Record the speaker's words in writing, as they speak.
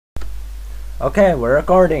Okay, we're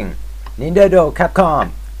recording. Nintendo,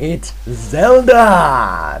 Capcom, it's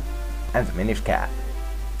Zelda! And the Minish Cat.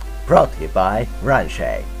 Brought to you by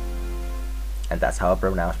Ranshay. And that's how I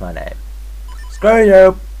pronounce my name. Screw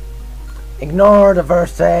you! Ignore the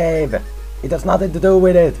first save. It has nothing to do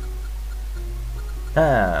with it.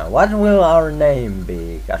 What will our name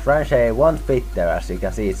be? Because Ranshay won't fit there, as you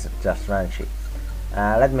can see, it's just Ranshay.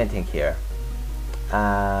 Let me think here.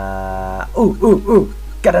 Got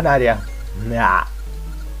an idea. Nah.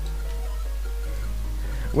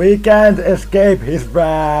 We can't escape his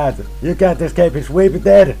wrath. You can't escape his weeping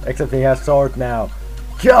dead, except he has sword now.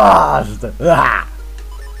 Just! I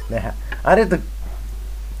need to...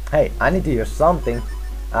 Hey, I need to use something.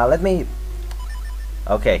 Let me...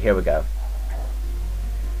 Okay, here we go.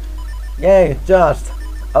 Yay, just!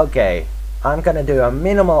 Okay, I'm gonna do a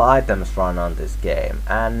minimal items run on this game,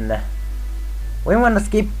 and... we wanna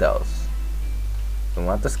skip those. We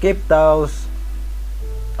want to skip those.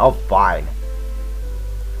 Oh, fine.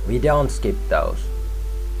 We don't skip those.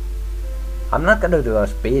 I'm not gonna do a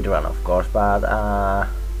speed run, of course, but I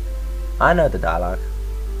know the dialogue.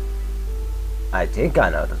 I think I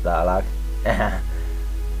know the dialogue.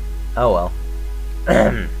 Oh well.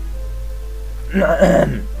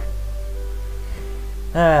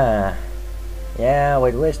 Yeah,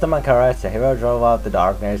 with wisdom and courage, the hero drove out the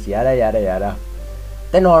darkness, yada yada yada.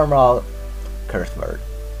 The normal curse word.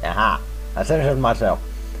 Aha! I censored myself.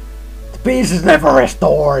 The peace is never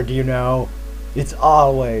restored, you know. It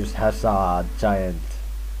always has a giant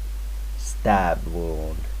stab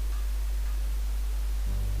wound.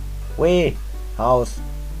 House.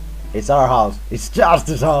 It's our house. It's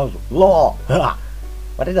Justice House. Law.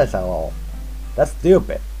 What did I say, law? That's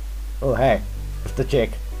stupid. Oh hey, it's the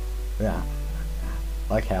chick. Yeah.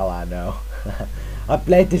 Like hell I know. I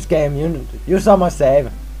played this game. You saw my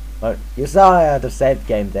save. You saw the save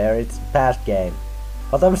game there, it's past game.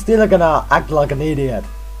 But I'm still gonna act like an idiot.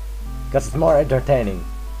 Cause it's more entertaining.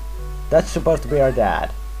 That's supposed to be our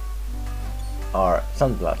dad. Or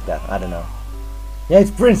something like that, I don't know. Yeah,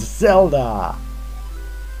 it's Princess Zelda!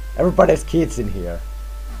 Everybody's kids in here.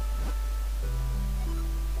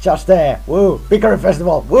 Just there, woo! Pickery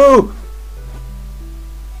Festival, woo!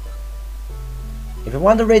 If you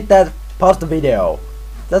want to read that, pause the video.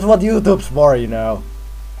 That's what YouTube's for, you know.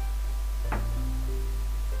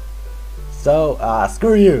 So,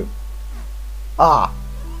 screw you.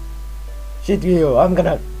 Shit you, I'm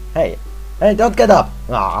gonna... Hey, don't get up.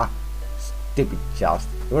 Stupid just.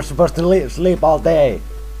 You were supposed to sleep all day.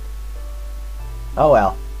 Oh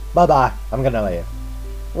well. Bye-bye. I'm gonna leave.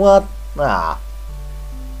 What? I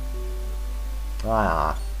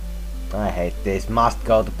hate these must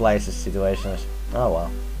go to places situations. Oh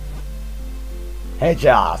well. Hey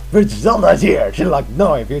Just, Princess Zelda's here. She'd like to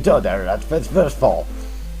know if you told her that it's first fall.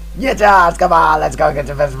 Yeah, Just, come on, let's go get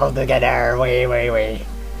the festival together. Wee.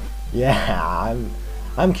 Yeah,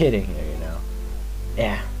 I'm kidding here, you know.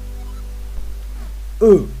 Yeah.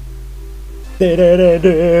 Ooh.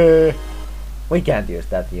 We can't use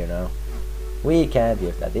that, you know. We can't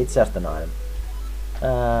use that. It's just an item.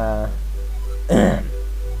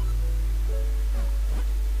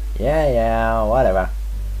 Yeah, whatever.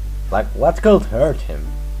 Like, what could hurt him?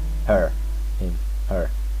 Her.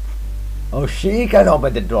 Oh, she can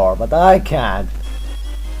open the door, but I can't.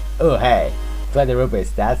 Oh, hey, 20 rupees.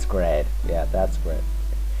 That's great. Yeah, that's great.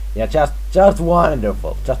 Yeah, just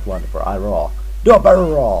wonderful. Just wonderful. I roll. Do a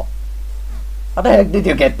barrel roll. How the heck did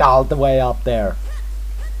you get all the way up there?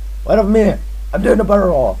 Wait a minute. I'm doing a barrel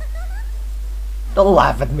roll. Don't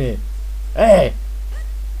laugh at me. Hey.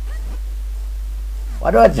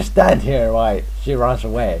 Why do I just stand here while she runs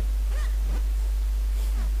away?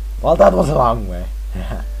 Well, that was a long way.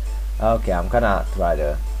 Okay, I'm gonna try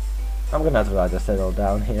to settle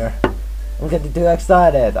down here. I'm getting too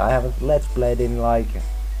excited. I haven't let's played in like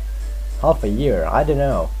half a year. I don't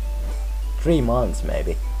know, 3 months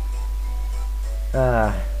maybe.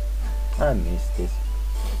 I miss this.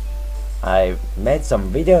 I made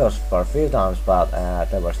some videos for a few times, but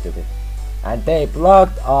they were stupid, and they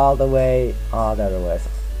blocked all the way all the other ways.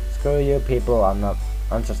 Screw you people. I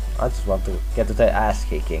just want to get to the ass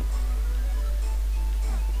kicking.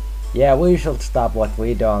 Yeah, we should stop what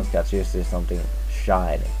we don't get used to something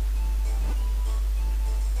shiny.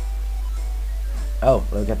 Oh,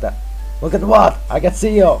 look at that. Look at what? I can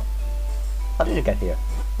see you. How did you get here?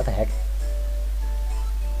 What the heck?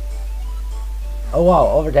 Oh wow,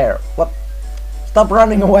 over there. What? Stop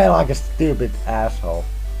running away like a stupid asshole.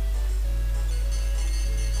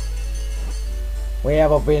 We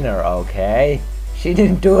have a winner, okay? She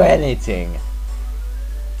didn't do anything.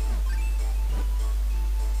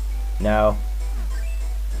 No.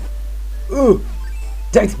 Ooh!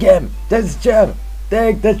 Take the gem! Take the gem!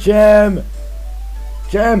 Take the gem!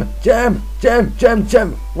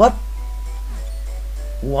 Gem! What?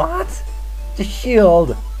 What? The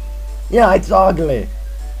shield! Yeah, it's ugly!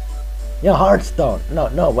 Yeah, Hearthstone!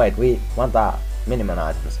 No, wait, we want the minimum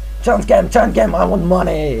items. Challenge game! I want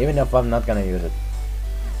money! Even if I'm not gonna use it.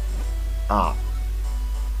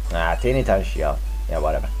 Teeny tiny shield. Yeah,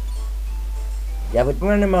 whatever. Yeah, with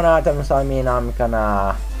minimum items, I mean I'm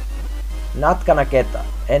not gonna get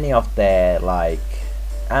any of the like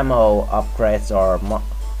ammo upgrades or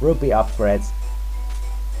rupee upgrades.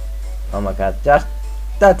 Oh my god,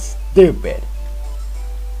 that's stupid.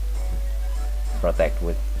 Protect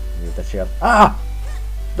with the shield.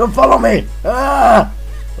 Don't follow me! Run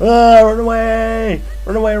away!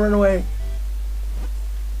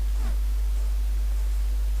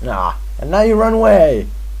 And now you run away!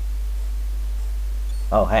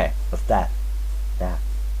 Oh hey, what's that? Yeah.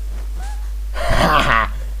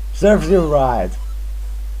 Haha! Serves you right!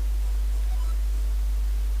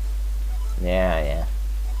 Yeah.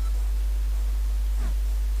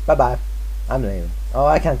 Bye bye. I'm leaving. Oh,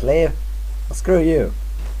 I can't leave? Well, screw you.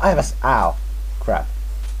 I have a ow. Crap.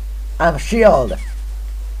 I have a shield!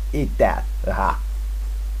 Eat that. Aha.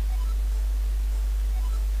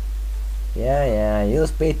 Yeah, you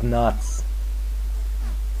spit nuts.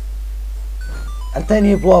 And then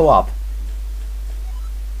you blow up.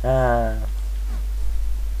 And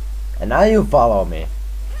now you follow me.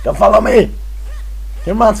 Don't follow me!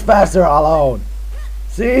 You're much faster alone.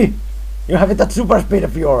 See? You have that super speed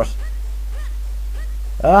of yours.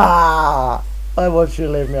 Why won't you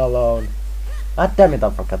leave me alone? Damn it, I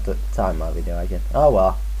forgot to time my video again. Oh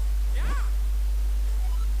well.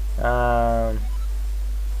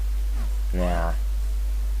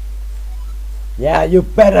 Yeah, you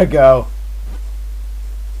better go.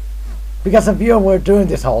 Because of you we're doing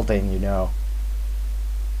this whole thing, you know.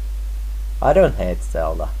 I don't hate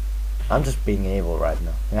Zelda. I'm just being evil right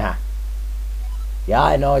now. Yeah,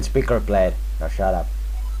 I know it's Picker Blade. Now shut up.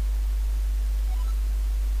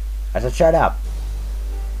 I said shut up.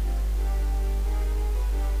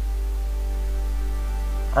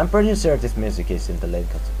 I'm pretty sure this music is in the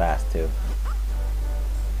Link of the Past too.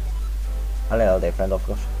 A little different of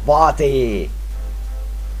course. Body!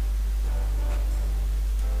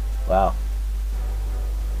 Wow.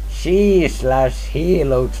 She/he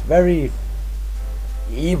looks very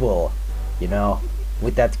evil, you know,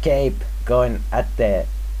 with that cape going at the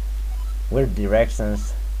weird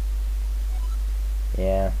directions.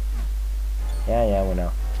 Yeah, we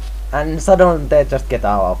know. And suddenly they just get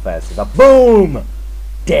all offensive. Boom!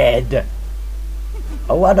 Dead!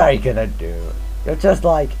 Oh, what are you gonna do? You're just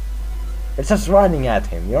running at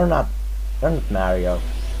him. You're not Mario.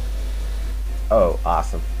 Oh,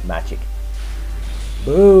 awesome. Magic.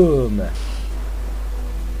 Boom!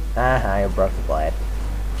 You broke the blade.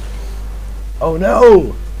 Oh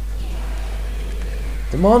no!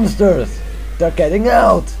 The monsters! They're getting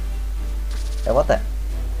out! Hey, what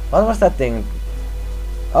was that thing?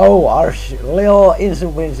 Oh, our little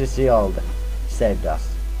invincible shield saved us.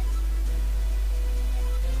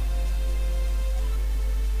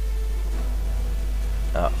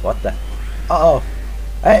 Oh, what the? Uh-oh!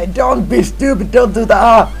 Hey, don't be stupid! Don't do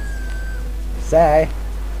that! Say,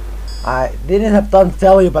 I didn't have time to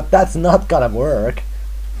tell you, but that's not gonna work.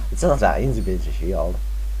 It's not an invincible shield.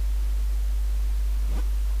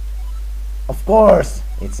 Of course,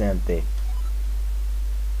 it's empty.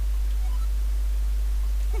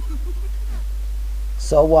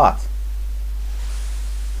 So what?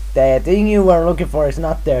 The thing you were looking for is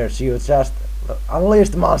not there, so you just unleash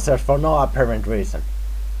the monsters for no apparent reason.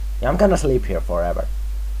 Yeah, I'm gonna sleep here forever.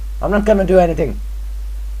 I'm not gonna do anything.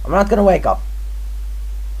 I'm not gonna wake up.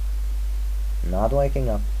 Not waking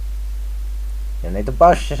up. You need to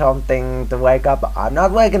push something to wake up. I'm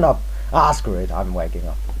not waking up. Screw it, I'm waking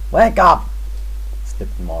up. Wake up!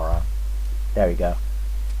 Stupid moron. There we go.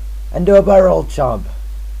 And do a barrel jump.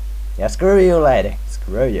 Yeah, screw you, lady.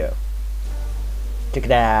 Screw you. Check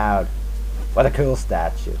it out. What a cool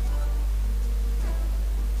statue.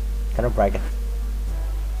 Can I break it?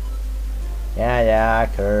 Yeah,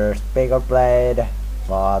 cursed. Bigger blade.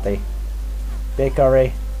 Body.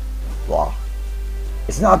 Pickery. Blah.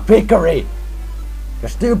 It's not pickery! You're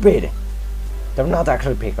stupid! They're not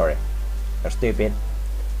actually pickery. You're stupid.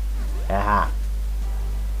 Haha.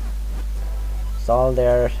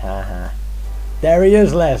 Soldiers. Haha. They're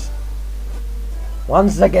useless!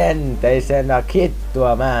 Once again, they send a kid to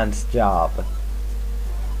a man's job.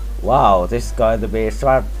 Wow, this is going to be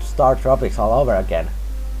Star Tropics all over again.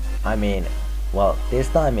 I mean, well, this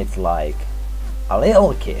time it's like a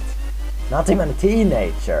little kid, not even a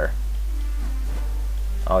teenager.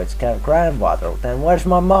 Oh, it's grandfather. Then where's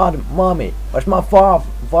my mommy? Where's my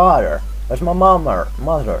father? Where's my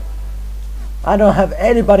mother? I don't have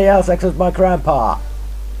anybody else except my grandpa.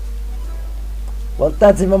 Well,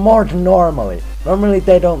 that's even more than normally. Normally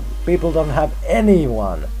people don't have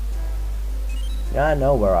anyone. Yeah, I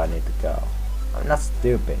know where I need to go. I'm not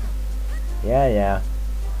stupid. Yeah.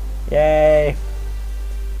 Yay!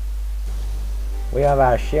 We have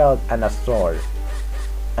a shield and a sword.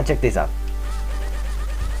 And check this out.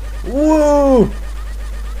 Woo!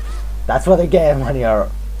 That's what you get when you're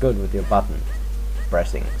good with your button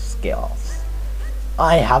pressing skills.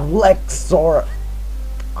 I have Lexor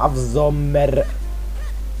Avzomer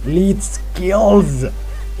lead skills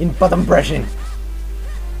in button pressing.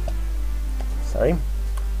 Sorry.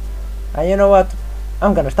 And you know what?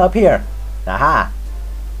 I'm gonna stop here. Aha!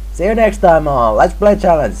 See you next time on Let's Play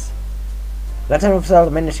Challenge. Let's have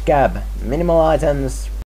the minish cab. Minimal items.